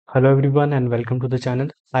Hello everyone and welcome to the channel.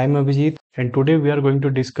 I am Abhijit and today we are going to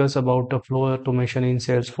discuss about the flow automation in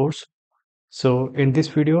Salesforce. So in this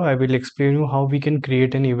video I will explain you how we can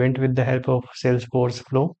create an event with the help of Salesforce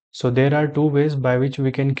flow. So there are two ways by which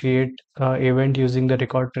we can create an event using the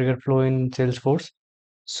record trigger flow in Salesforce.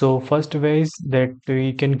 So first way is that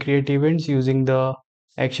we can create events using the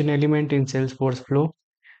action element in Salesforce flow,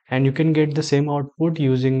 and you can get the same output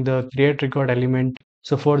using the create record element.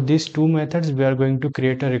 So for these two methods we are going to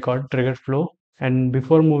create a record trigger flow, and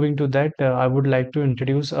before moving to that I would like to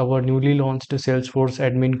introduce our newly launched Salesforce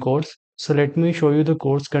admin course. So let me show you the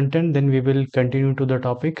course content, then we will continue to the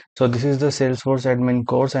topic. So this is the Salesforce admin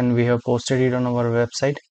course and we have posted it on our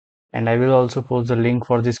website, and I will also post the link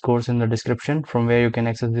for this course in the description from where you can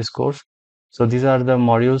access this course. So these are the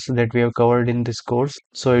modules that we have covered in this course.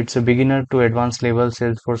 So it's a beginner to advanced level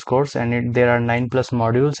Salesforce course, and there are 9 plus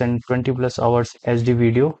modules and 20 plus hours HD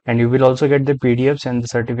video, and you will also get the PDFs and the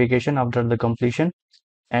certification after the completion.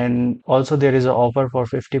 And also there is an offer for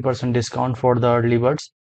 50% discount for the early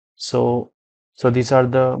birds. So these are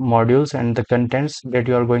the modules and the contents that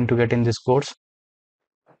you are going to get in this course.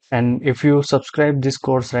 And if you subscribe this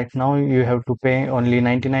course right now, you have to pay only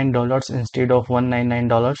 $99 instead of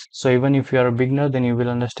 $199. So even if you are a beginner, then you will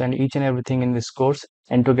understand each and everything in this course.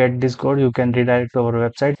 And to get this course, you can redirect to our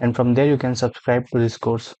website, and from there you can subscribe to this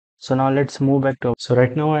course. So now let's move back to. So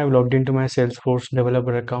right now I have logged into my Salesforce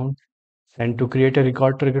developer account, and to create a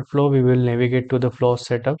record trigger flow, we will navigate to the flow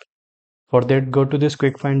setup. For that, go to this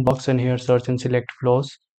quick find box and here search and select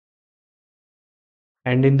flows.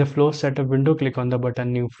 And in the flow setup window, click on the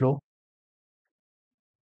button new flow.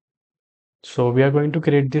 So we are going to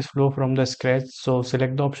create this flow from the scratch. So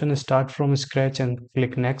select the option start from scratch and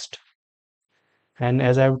click next. And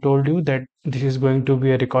as I've told you that this is going to be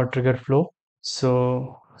a record trigger flow.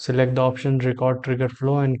 So select the option record trigger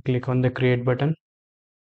flow and click on the create button.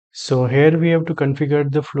 So here we have to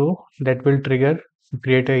configure the flow that will trigger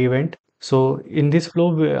create an event. So in this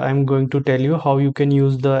flow, I'm going to tell you how you can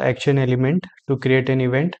use the action element to create an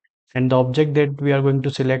event. And the object that we are going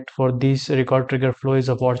to select for this record trigger flow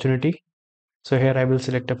is opportunity. So here I will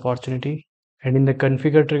select opportunity, and in the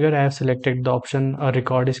configure trigger I have selected the option a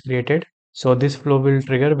record is created. So this flow will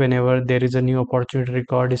trigger whenever there is a new opportunity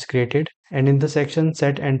record is created. And in the section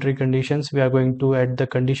set entry conditions, we are going to add the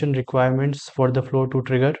condition requirements for the flow to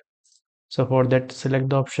trigger. So for that, select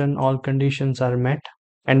the option all conditions are met.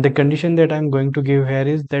 And the condition that I'm going to give here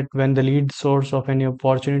is that when the lead source of any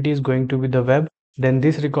opportunity is going to be the web, then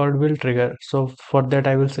this record will trigger. So for that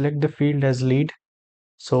I will select the field as lead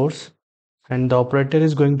source, and the operator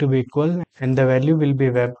is going to be equal and the value will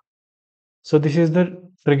be web. So this is the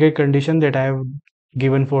trigger condition that I have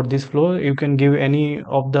given for this flow. You can give any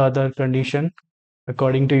of the other condition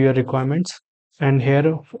according to your requirements. And here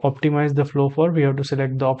optimize the flow for, we have to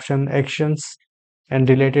select the option actions and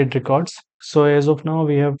related records. So as of now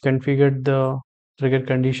we have configured the trigger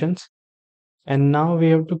conditions, and now we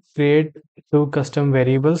have to create two custom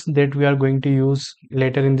variables that we are going to use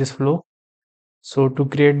later in this flow. So to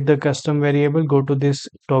create the custom variable, go to this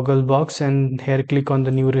toggle box and here click on the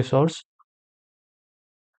new resource.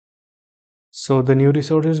 So the new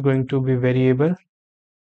resource is going to be variable,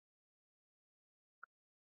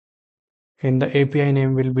 and the API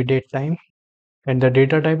name will be date time, and the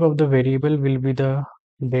data type of the variable will be the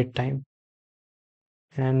date time,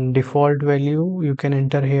 and default value you can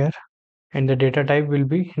enter here, and the data type will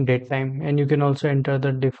be date time, and you can also enter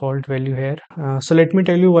the default value here. So let me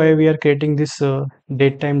tell you why we are creating this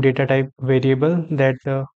date time data type variable.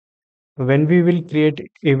 That when we will create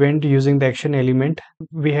event using the action element,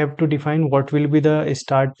 we have to define what will be the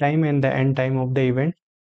start time and the end time of the event.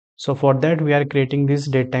 So for that we are creating these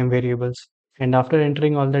date time variables, and after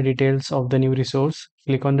entering all the details of the new resource,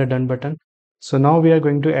 click on the done button. So now we are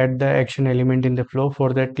going to add the action element in the flow.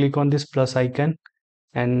 For that, click on this plus icon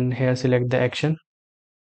and here select the action,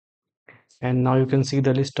 and now you can see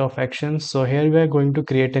the list of actions. So here we are going to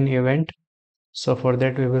create an event. So for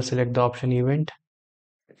that we will select the option event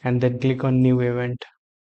and then click on new event.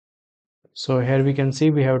 So here we can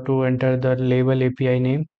see we have to enter the label API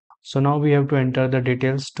name. So now we have to enter the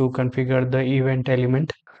details to configure the event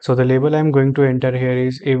element. So the label I'm going to enter here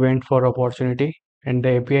is event for opportunity, and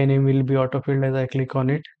the API name will be autofilled as I click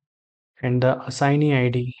on it. And the assignee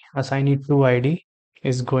ID, assignee to ID,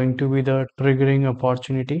 is going to be the triggering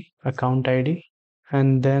opportunity account ID,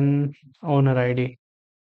 and then owner ID.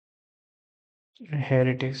 Here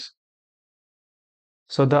it is.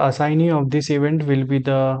 So the assignee of this event will be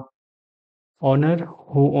the owner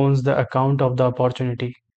who owns the account of the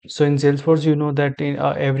opportunity. So in Salesforce, you know that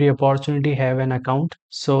every opportunity have an account.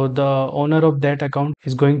 So the owner of that account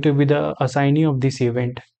is going to be the assignee of this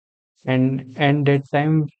event. and date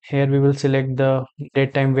time, here we will select the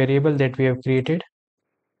date time variable that we have created.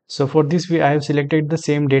 So for this I have selected the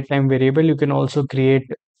same date time variable. You can also create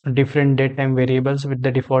different date time variables with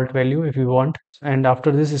the default value if you want. And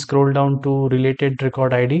after this, scroll down to related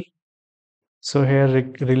record ID. So here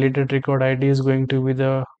related record ID is going to be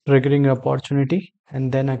the triggering opportunity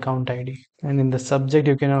and then account ID. And in the subject,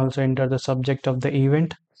 you can also enter the subject of the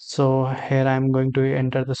event. So here I'm going to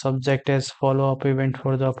enter the subject as follow-up event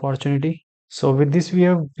for the opportunity. So with this, we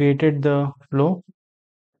have created the flow,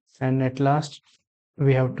 and at last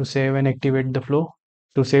we have to save and activate the flow.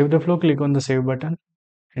 To save the flow, click on the save button,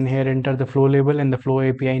 and here enter the flow label and the flow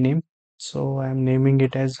API name. So I'm naming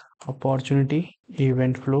it as opportunity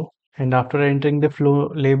event flow. And after entering the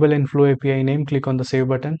flow label and flow API name, click on the save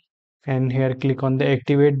button, and here click on the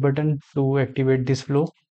activate button to activate this flow.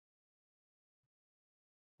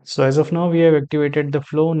 So as of now, we have activated the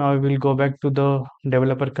flow. Now we will go back to the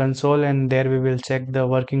developer console, and there we will check the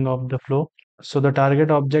working of the flow. So the target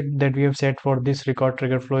object that we have set for this record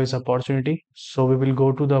trigger flow is opportunity. So we will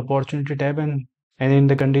go to the opportunity tab, and in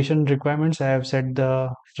the condition requirements, I have set the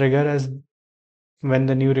trigger as when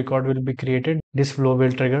the new record will be created, this flow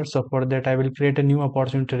will trigger. So for that, I will create a new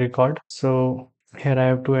opportunity record. So here I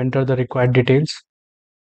have to enter the required details.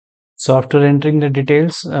 So after entering the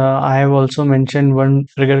details, I have also mentioned one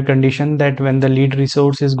trigger condition that when the lead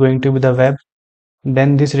resource is going to be the web,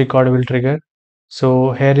 then this record will trigger.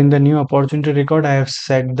 So here in the new opportunity record, I have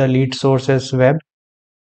set the lead source as web,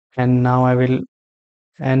 and now I will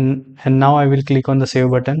and now I will click on the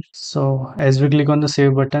save button. So as we click on the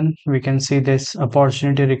save button, we can see this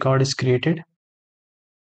opportunity record is created.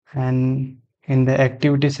 And in the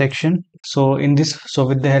activity section, so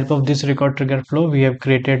with the help of this record trigger flow, we have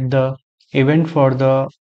created the event for the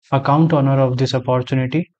account owner of this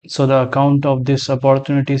opportunity. So the account of this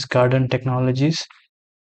opportunity is Garden Technologies.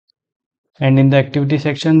 And in the activity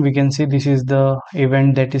section, we can see this is the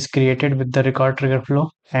event that is created with the record trigger flow.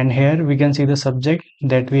 And here we can see the subject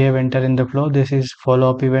that we have entered in the flow. This is follow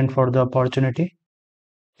up event for the opportunity,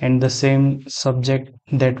 and the same subject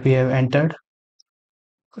that we have entered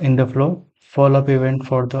in the flow, follow-up event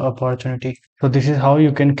for the opportunity. So this is how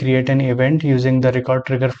you can create an event using the record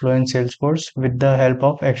trigger flow in Salesforce with the help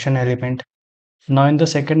of action element. Now in the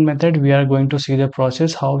second method, we are going to see the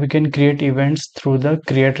process how we can create events through the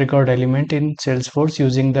create record element in Salesforce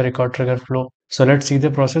using the record trigger flow. So let's see the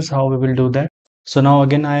process how we will do that. So now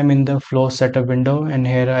again I am in the flow setup window, and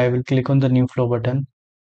here I will click on the new flow button,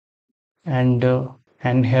 and uh,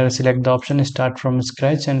 and here select the option start from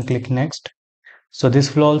scratch and click next. So this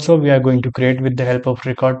flow also we are going to create with the help of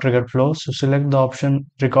record trigger flow. So select the option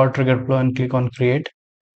record trigger flow and click on create.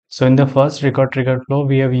 So in the first record trigger flow,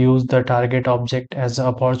 we have used the target object as the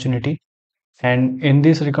opportunity. And in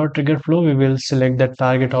this record trigger flow, we will select the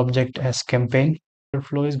target object as campaign. The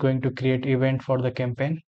flow is going to create event for the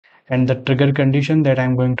campaign. And the trigger condition that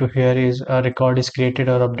I'm going to here is a record is created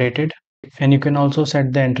or updated. And you can also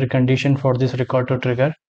set the entry condition for this record to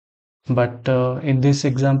trigger, but in this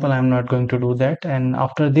example I'm not going to do that. And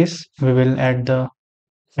after this we will add the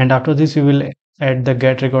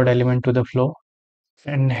get record element to the flow,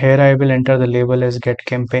 and here I will enter the label as get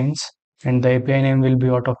campaigns, and the API name will be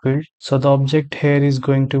autofilled. So the object here is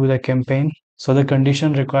going to be the campaign. So the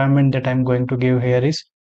condition requirement that I'm going to give here is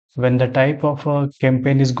when the type of a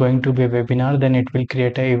campaign is going to be a webinar, then it will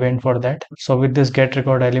create an event for that. So with this get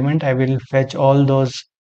record element, I will fetch all those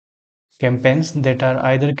campaigns that are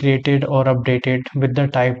either created or updated with the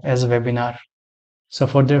type as webinar. So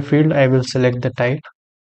for the field, I will select the type,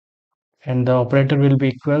 and the operator will be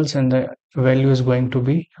equals, and the value is going to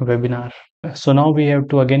be webinar. So now we have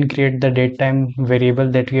to again create the date time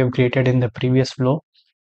variable that we have created in the previous flow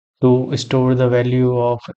to store the value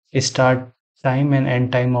of start time and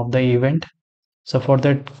end time of the event. So for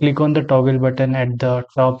that, click on the toggle button at the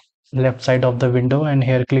top left side of the window, and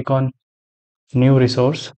here click on new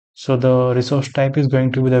resource. So the resource type is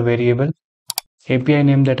going to be the variable. API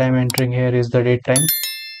name that I'm entering here is the date time,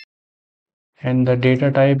 and the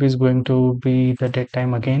data type is going to be the date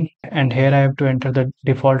time again. And here I have to enter the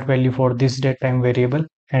default value for this date time variable.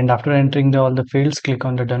 And after entering all the fields, click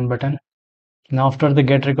on the done button. Now after the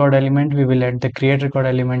get record element, we will add the create record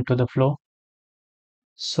element to the flow.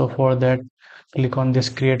 So for that, click on this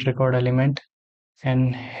create record element,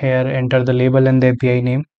 and here enter the label and the API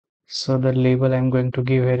name. So the label I'm going to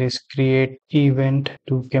give here is create event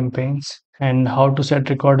to campaigns. And how to set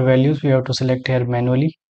record values, we have to select here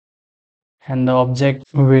manually, and the object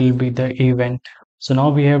will be the event. So now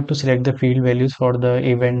we have to select the field values for the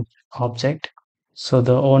event object. So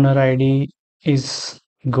the owner ID is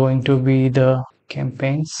going to be the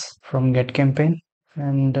campaigns from get campaign,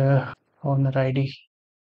 and owner ID.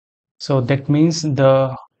 So that means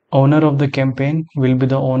the owner of the campaign will be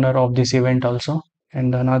the owner of this event also.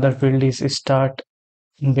 And another field is start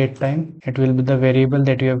date time. It will be the variable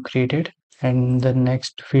that you have created. And the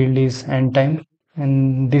next field is end time.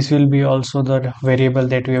 And this will be also the variable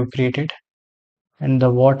that we have created. And the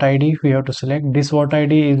what ID we have to select. This what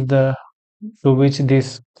ID is the to which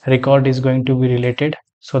this record is going to be related.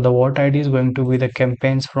 So the what ID is going to be the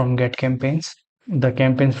campaigns from get campaigns, the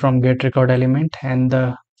campaigns from get record element, and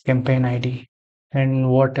the campaign ID. And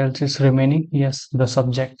what else is remaining? Yes, the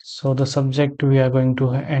subject. So the subject we are going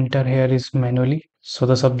to enter here is manually. So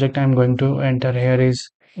the subject I'm going to enter here is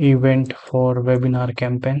event for webinar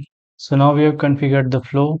campaign. So now we have configured the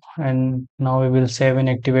flow, and now we will save and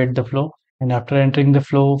activate the flow. And after entering the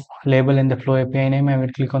flow label and the flow API name, I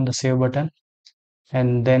will click on the save button,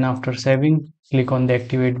 and then after saving, click on the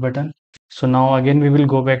activate button. So now again we will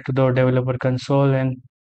go back to the developer console, and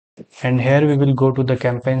here we will go to the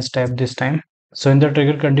campaigns tab this time. So in the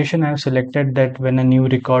trigger condition, I have selected that when a new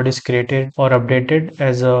record is created or updated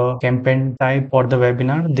as a campaign type for the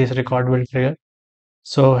webinar, this record will trigger.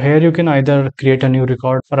 So here you can either create a new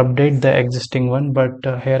record or update the existing one, but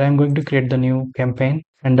here I'm going to create the new campaign,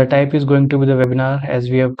 and the type is going to be the webinar as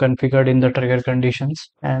we have configured in the trigger conditions,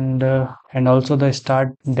 and also the start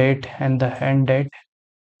date and the end date.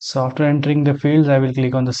 So after entering the fields, I will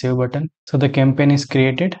click on the save button. So the campaign is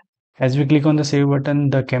created. As we click on the save button,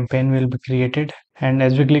 the campaign will be created. And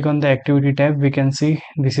as we click on the activity tab, we can see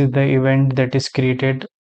this is the event that is created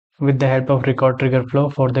with the help of record trigger flow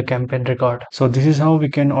for the campaign record. So this is how we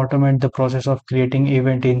can automate the process of creating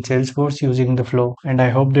event in Salesforce using the flow. And I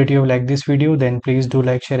hope that you have liked this video. Then please do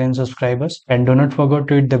like, share and subscribe us. And do not forget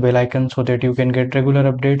to hit the bell icon so that you can get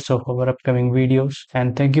regular updates of our upcoming videos.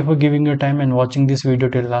 And thank you for giving your time and watching this video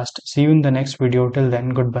till last. See you in the next video. Till then,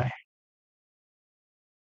 goodbye.